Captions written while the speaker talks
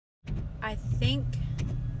I think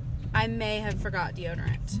I may have forgot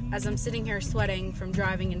deodorant. As I'm sitting here sweating from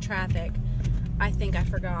driving in traffic, I think I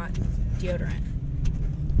forgot deodorant.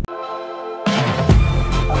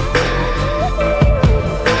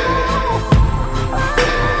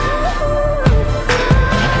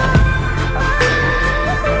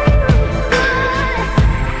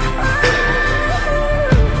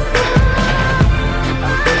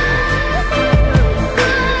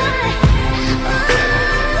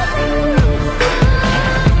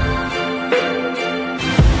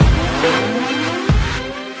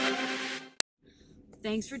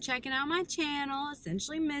 Thanks for checking out my channel,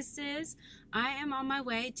 Essentially Mrs. I am on my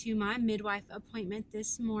way to my midwife appointment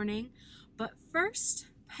this morning, but first,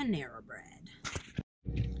 Panera Bread.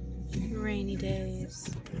 Rainy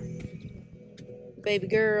days. Baby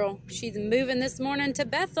girl, she's moving this morning to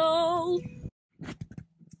Bethel.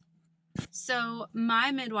 So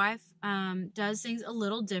my midwife does things a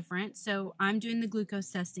little different. So I'm doing the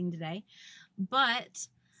glucose testing today, but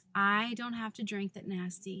I don't have to drink that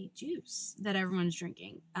nasty juice that everyone's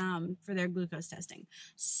drinking for their glucose testing.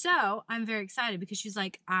 So I'm very excited because she's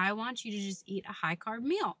like, I want you to just eat a high carb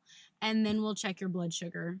meal and then we'll check your blood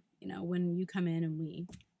sugar, you know, when you come in and we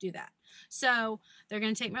do that. So they're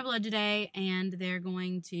going to take my blood today and they're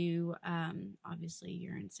going to, obviously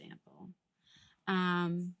urine sample.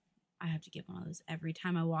 I have to get one of those every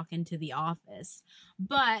time I walk into the office,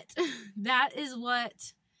 but that is what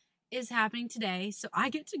is happening today. So I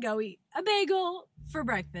get to go eat a bagel for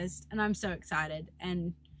breakfast and I'm so excited.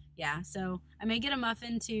 And yeah, so I may get a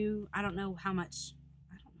muffin too. I don't know how much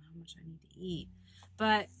I need to eat,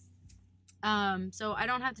 but so I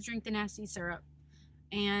don't have to drink the nasty syrup.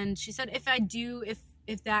 And she said if I do,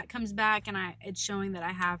 if that comes back and it's showing that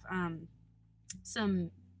I have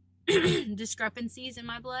some discrepancies in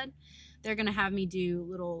my blood, they're gonna have me do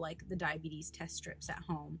little like the diabetes test strips at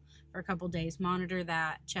home for a couple days, monitor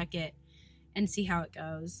that, check it, and see how it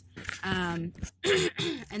goes. And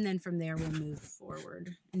then from there we'll move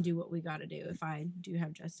forward and do what we got to do if I do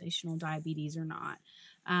have gestational diabetes or not.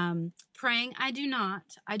 Praying I do not.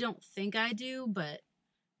 I don't think I do, but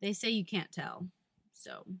they say you can't tell.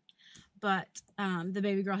 So, but the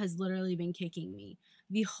baby girl has literally been kicking me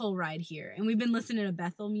the whole ride here. And we've been listening to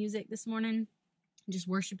Bethel music this morning, just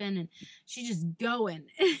worshiping, and she's just going.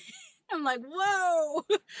 I'm like, whoa,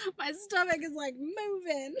 my stomach is like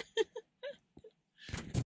moving.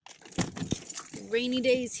 Rainy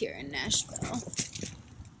days here in Nashville.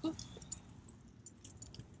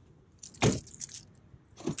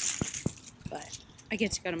 But I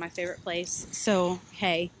get to go to my favorite place. So,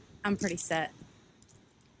 hey, I'm pretty set.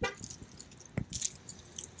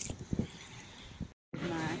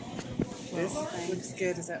 This looks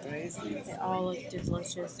good. Is that right? They all look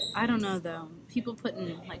delicious. I don't know though. People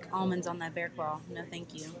putting like almonds on that bear claw. No,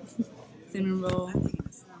 thank you. Cinnamon roll. I think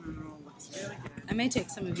the cinnamon roll looks really good. I may take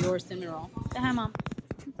some of your cinnamon roll. Say hi, Mom.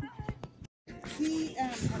 He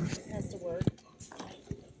has to work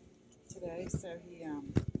today, so he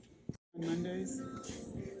on Mondays.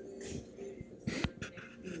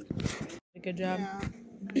 Good job.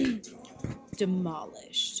 Yeah.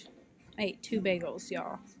 Demolished. I ate 2 bagels,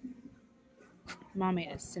 y'all. Mom made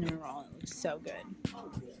a cinnamon roll. It looks so good.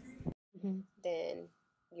 Then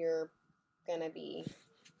you're gonna be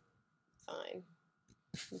fine.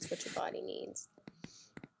 That's what your body needs.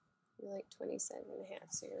 You're like 27 and a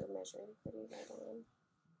half, so you're measuring pretty right on.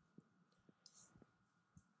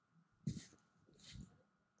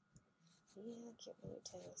 Yeah, I can't really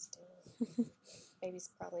tell still. Baby's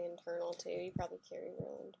probably internal too. You probably carry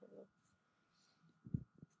real internal.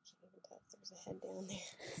 Can't even tell if there's a head down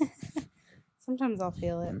there. Sometimes I'll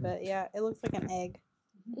feel it, but yeah, it looks like an egg.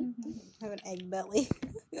 Mm-hmm. I have an egg belly.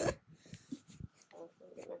 Oh, I'll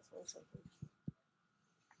get my phone something.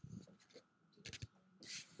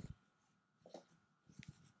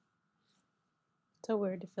 So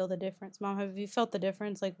weird to feel the difference. Mom, have you felt the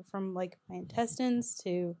difference, like from like my intestines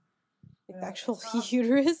to like the actual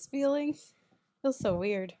uterus feeling? Feels so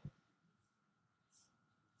weird.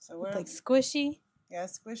 So we're Like squishy. Yeah,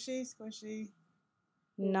 squishy.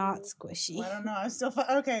 Not squishy. Well, I don't know. I'm still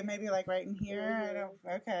okay. Maybe like right in here. I don't.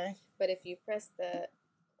 Okay. But if you press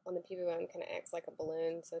on the pubic bone, kind of acts like a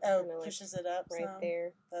balloon, so it's Oh, kind of like pushes it up right some.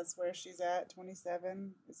 there. That's where she's at.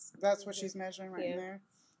 27. That's what she's measuring right in there.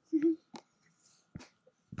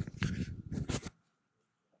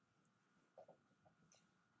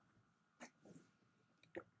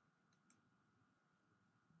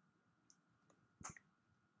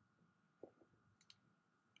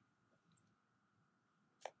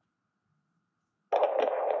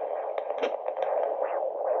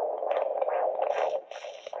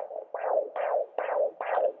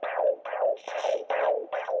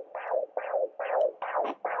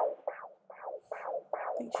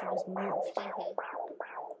 pressure just moved. Mhm.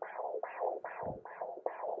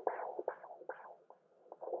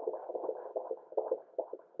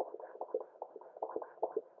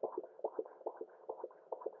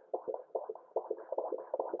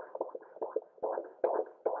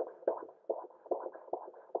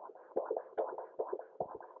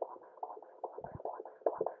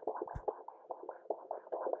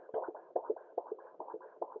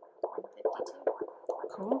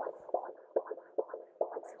 Cool.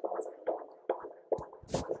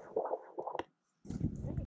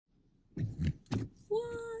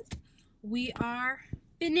 What? We are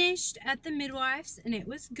finished at the midwife's and it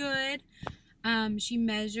was good. She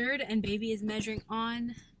measured and baby is measuring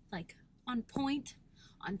on point,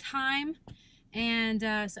 on time. And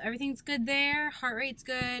so everything's good there. Heart rate's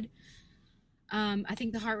good. I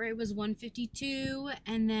think the heart rate was 152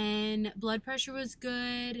 and then blood pressure was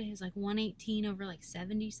good. It was like 118 over like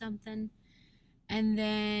 70 something. And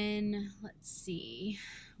then let's see,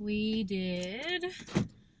 we did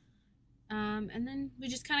and then we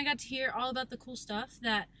just kind of got to hear all about the cool stuff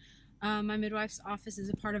that my midwife's office is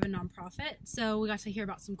a part of a nonprofit. So we got to hear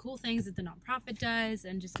about some cool things that the nonprofit does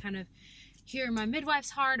and just kind of hear my midwife's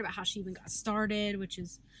heart about how she even got started, which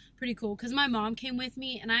is pretty cool because my mom came with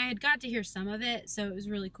me and I had got to hear some of it. So it was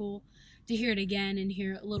really cool to hear it again and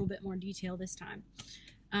hear a little bit more detail this time.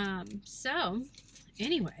 So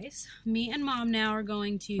anyways, me and mom now are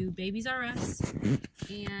going to Babies R Us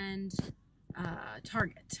and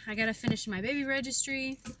Target. I gotta finish my baby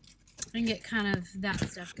registry and get kind of that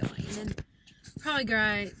stuff going, and then probably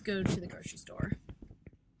go to the grocery store.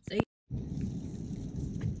 See?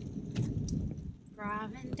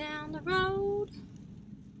 Driving down the road.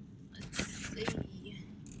 Let's see.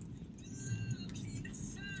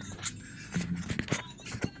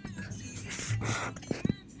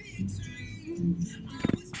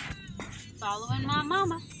 Following my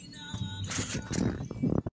mama.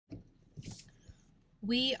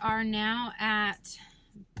 We are now at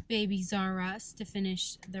Babies R Us to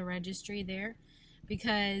finish the registry there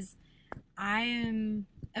because I am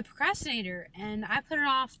a procrastinator and I put it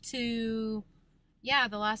off to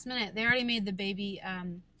the last minute. They already made the baby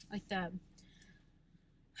like the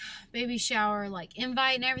baby shower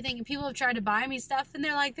invite and everything, and people have tried to buy me stuff and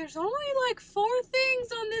they're like, there's only 4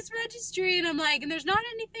 things on this registry, and I'm like, and there's not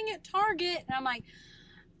anything at Target, and I'm like,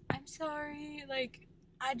 I'm sorry,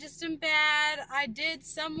 I just am bad. I did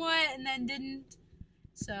somewhat and then didn't.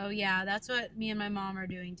 So yeah, that's what me and my mom are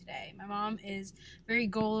doing today. My mom is very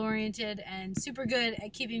goal-oriented and super good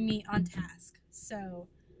at keeping me on task. So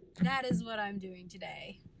that is what I'm doing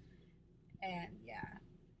today. And yeah.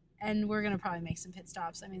 And we're going to probably make some pit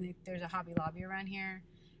stops. I mean, there's a Hobby Lobby around here.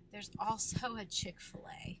 There's also a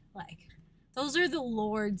Chick-fil-A. Those are the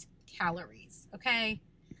Lord's calories, okay?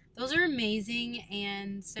 Those are amazing.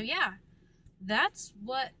 And so yeah, that's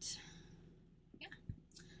what, I'm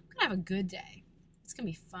going to have a good day. It's going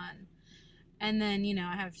to be fun. And then,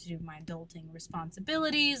 I have to do my adulting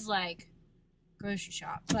responsibilities like grocery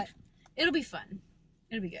shop. But it'll be fun.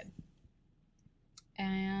 It'll be good.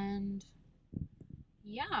 And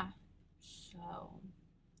yeah. So,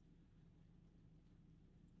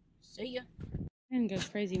 see ya. And goes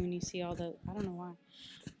crazy when you see all the, I don't know why.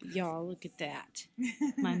 Y'all, look at that.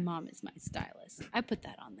 My mom is my stylist. I put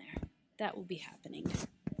that on there. That will be happening.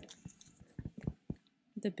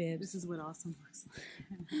 The bibs. This is what awesome looks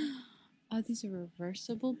like. Oh, these are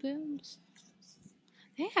reversible bibs?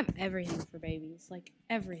 They have everything for babies.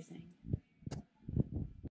 Everything.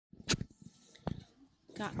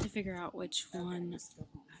 Got to figure out which one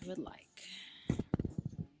I would like.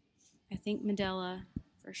 I think Medela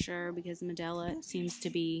for sure, because Medela seems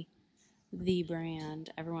to be the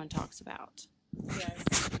brand everyone talks about.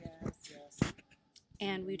 Yes.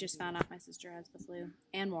 And we just found out my sister has the flu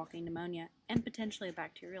and walking pneumonia and potentially a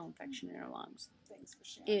bacterial infection in her lungs. Thanks for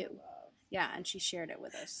sharing. Love. Yeah, and she shared it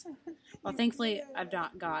with us. Well, thankfully I've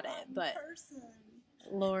not got it, but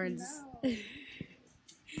Lord's,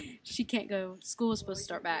 she can't go. School was supposed to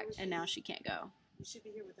start back, and now she can't go. You should be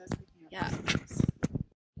here with us. Yeah.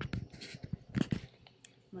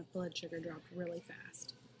 My blood sugar dropped really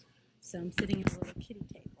fast. So I'm sitting at a little kitty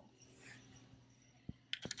table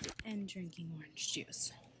and drinking orange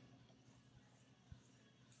juice.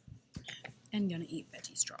 And gonna eat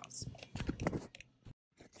veggie straws.